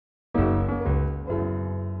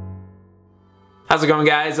How's it going,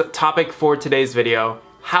 guys? Topic for today's video: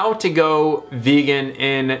 how to go vegan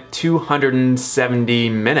in 270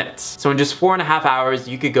 minutes. So in just 4.5 hours,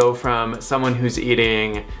 you could go from someone who's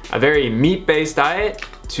eating a very meat-based diet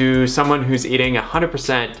to someone who's eating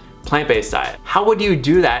 100% plant-based diet. How would you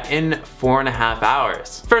do that in 4.5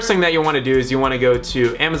 hours? First thing that you want to do is you want to go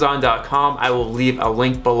to Amazon.com. I will leave a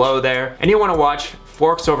link below there, and you want to watch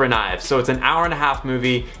Forks Over Knives. So it's an 1.5-hour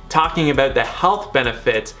movie talking about the health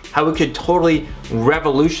benefits, how it could totally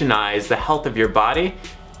revolutionize the health of your body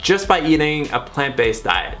just by eating a plant-based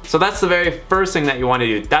diet. So that's the very first thing that you want to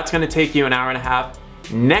do. That's going to take you an 1.5 hours.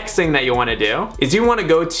 Next thing that you want to do is you want to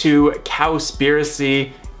go to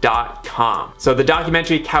Cowspiracy.com. So the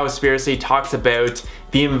documentary Cowspiracy talks about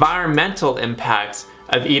the environmental impacts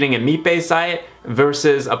of eating a meat-based diet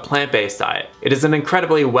versus a plant-based diet. It is an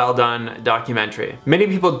incredibly well done documentary. Many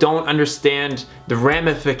people don't understand the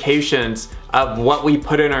ramifications of what we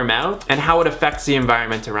put in our mouth and how it affects the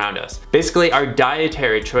environment around us. Basically, our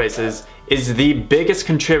dietary choices is the biggest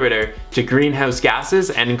contributor to greenhouse gases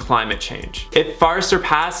and climate change. It far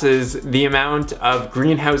surpasses the amount of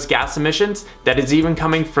greenhouse gas emissions that is even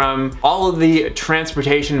coming from all of the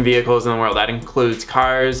transportation vehicles in the world. That includes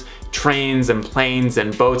cars, trains, and planes,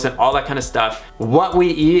 and boats, and all that kind of stuff. What we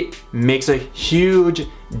eat makes a huge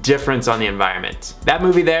difference on the environment. That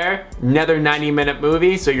movie there, another 90-minute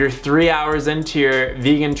movie, so you're 3 hours into your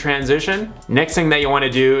vegan transition. Next thing that you want to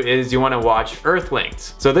do is you want to watch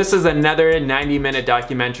Earthlings. So this is another 90-minute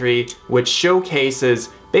documentary which showcases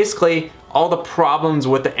basically all the problems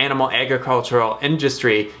with the animal agricultural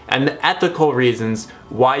industry and the ethical reasons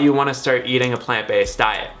why you want to start eating a plant-based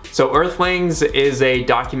diet. So Earthlings is a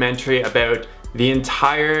documentary about the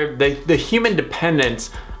entire, the human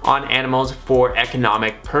dependence on animals for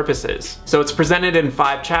economic purposes. So it's presented in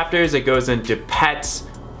 5 chapters. It goes into pets,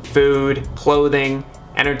 food, clothing,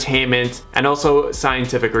 entertainment, and also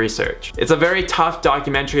scientific research. It's a very tough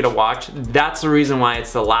documentary to watch. That's the reason why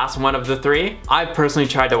it's the last one of the 3. I've personally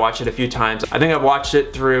tried to watch it a few times. I think I've watched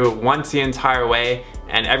it through once the entire way,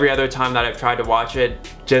 and every other time that I've tried to watch it,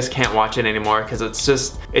 just can't watch it anymore because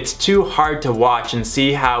it's too hard to watch and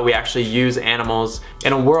see how we actually use animals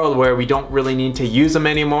in a world where we don't really need to use them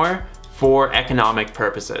anymore for economic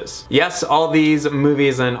purposes. Yes, all these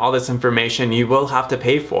movies and all this information you will have to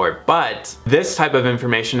pay for, but this type of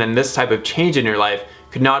information and this type of change in your life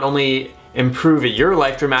could not only improve your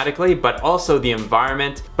life dramatically, but also the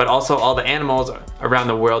environment, but also all the animals around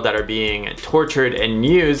the world that are being tortured and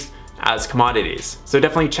used as commodities. So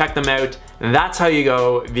definitely check them out. That's how you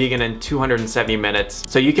go vegan in 270 minutes.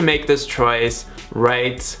 So you can make this choice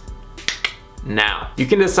right now. You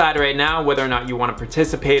can decide right now whether or not you want to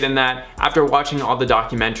participate in that. After watching all the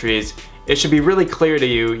documentaries, it should be really clear to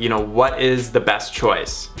you, what is the best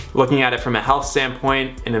choice. Looking at it from a health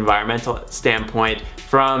standpoint, an environmental standpoint,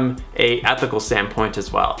 from an ethical standpoint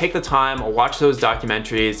as well. Take the time, watch those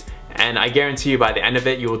documentaries, and I guarantee you by the end of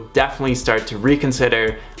it, you will definitely start to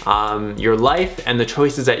reconsider your life and the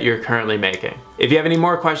choices that you're currently making. If you have any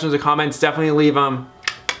more questions or comments, definitely leave them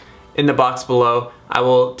in the box below. I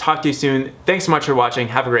will talk to you soon. Thanks so much for watching.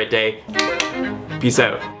 Have a great day. Peace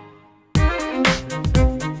out.